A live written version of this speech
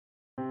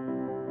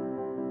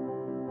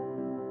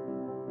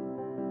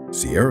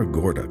Sierra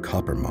Gorda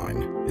Copper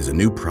Mine is a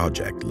new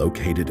project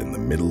located in the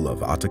middle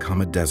of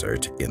Atacama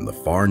Desert in the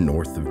far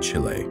north of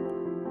Chile.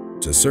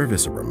 To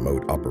service a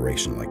remote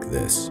operation like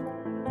this,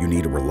 you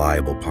need a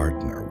reliable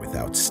partner with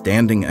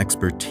outstanding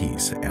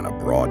expertise and a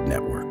broad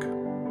network.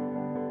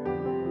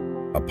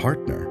 A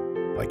partner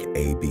like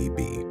ABB.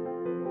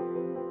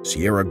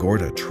 Sierra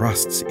Gorda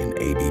trusts in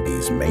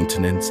ABB's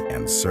maintenance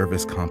and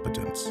service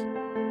competence,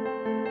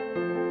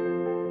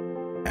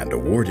 and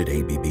awarded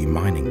ABB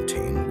mining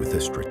team with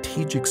a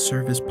strategic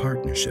service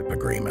partnership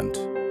agreement.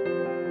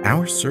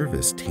 Our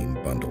service team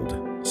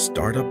bundled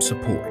startup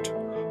support,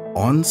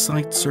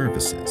 on-site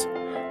services,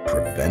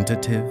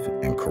 preventative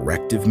and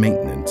corrective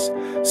maintenance,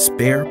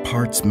 spare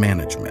parts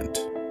management,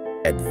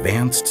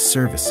 advanced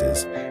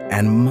services,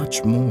 and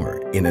much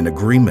more in an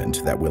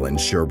agreement that will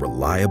ensure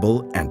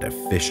reliable and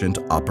efficient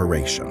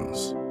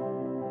operations.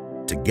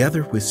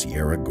 Together with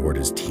Sierra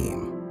Gorda's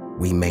team,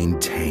 we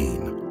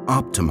maintain,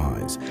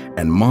 optimize,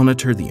 and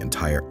monitor the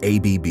entire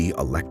ABB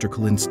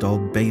electrical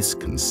installed base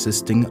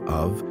consisting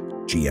of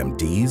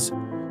GMDs,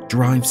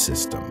 drive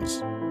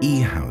systems,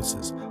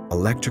 e-houses,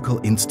 electrical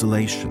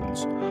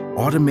installations,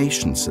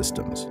 automation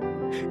systems,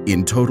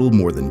 in total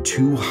more than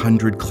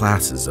 200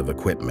 classes of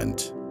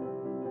equipment.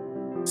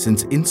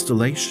 Since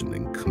installation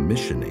and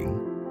commissioning,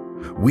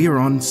 we are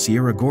on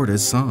Sierra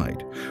Gorda's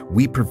side.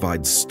 We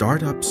provide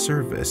startup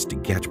service to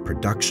get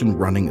production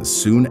running as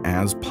soon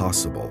as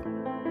possible.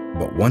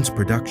 But once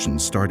production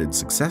started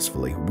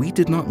successfully, we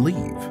did not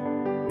leave,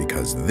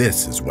 because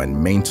this is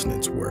when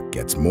maintenance work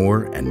gets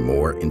more and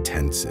more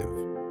intensive.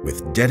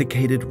 With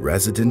dedicated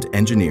resident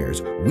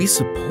engineers, we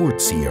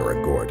support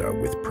Sierra Gorda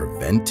with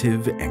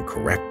preventive and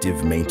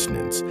corrective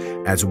maintenance,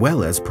 as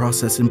well as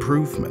process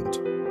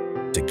improvement.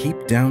 To keep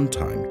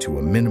downtime to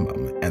a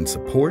minimum and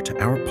support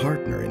our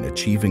partner in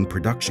achieving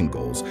production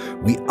goals,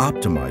 we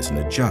optimize and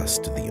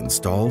adjust the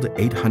installed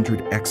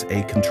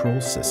 800XA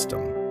control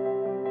system.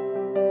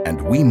 And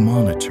we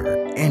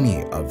monitor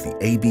any of the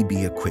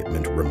ABB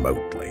equipment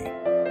remotely.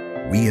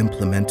 We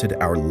implemented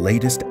our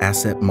latest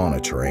asset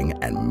monitoring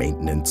and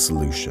maintenance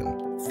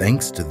solution.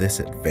 Thanks to this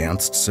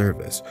advanced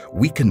service,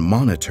 we can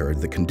monitor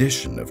the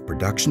condition of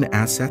production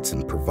assets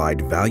and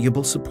provide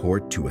valuable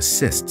support to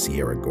assist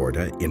Sierra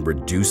Gorda in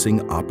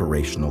reducing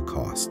operational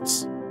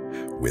costs.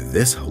 With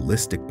this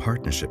holistic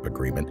partnership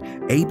agreement,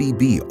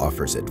 ABB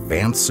offers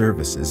advanced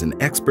services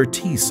and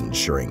expertise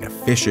ensuring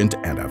efficient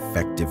and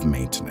effective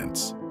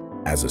maintenance.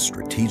 As a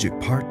strategic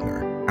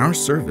partner, our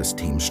service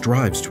team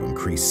strives to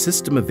increase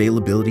system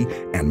availability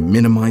and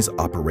minimize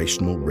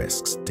operational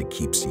risks to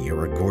keep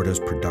Sierra Gorda's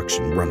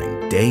production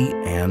running day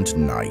and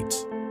night.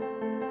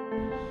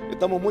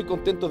 Estamos muy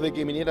contentos de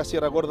que Minería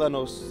Sierra Gorda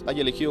nos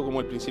haya elegido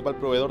como el principal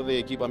proveedor de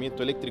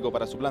equipamiento eléctrico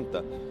para su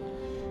planta.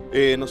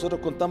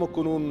 Nosotros contamos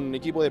con un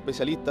equipo de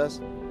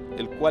especialistas,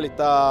 el cual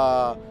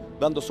está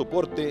dando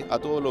soporte a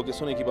todo lo que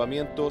son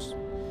equipamientos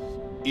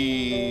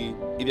y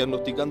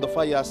diagnosticando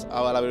fallas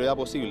a la brevedad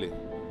posible.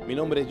 Mi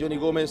nombre es Johnny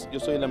Gómez, yo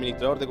soy el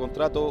administrador de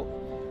contrato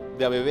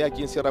de ABB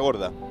aquí en Sierra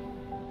Gorda.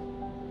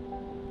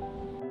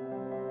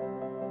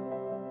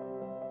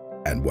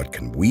 And what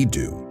can we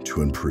do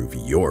to improve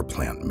your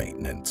plant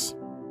maintenance?